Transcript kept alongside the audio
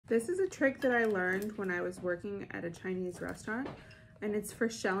This is a trick that I learned when I was working at a Chinese restaurant, and it's for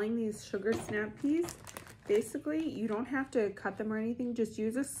shelling these sugar snap peas. Basically, you don't have to cut them or anything, just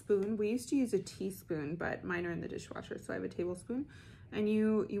use a spoon. We used to use a teaspoon, but mine are in the dishwasher, so I have a tablespoon. And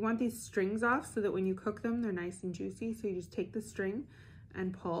you want these strings off so that when you cook them, they're nice and juicy. So you just take the string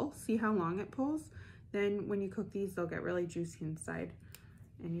and pull, see how long it pulls. Then when you cook these, they'll get really juicy inside.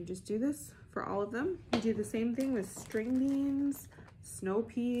 And you just do this for all of them. You do the same thing with string beans, snow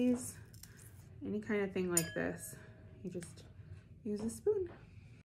peas, any kind of thing like this. You just use a spoon.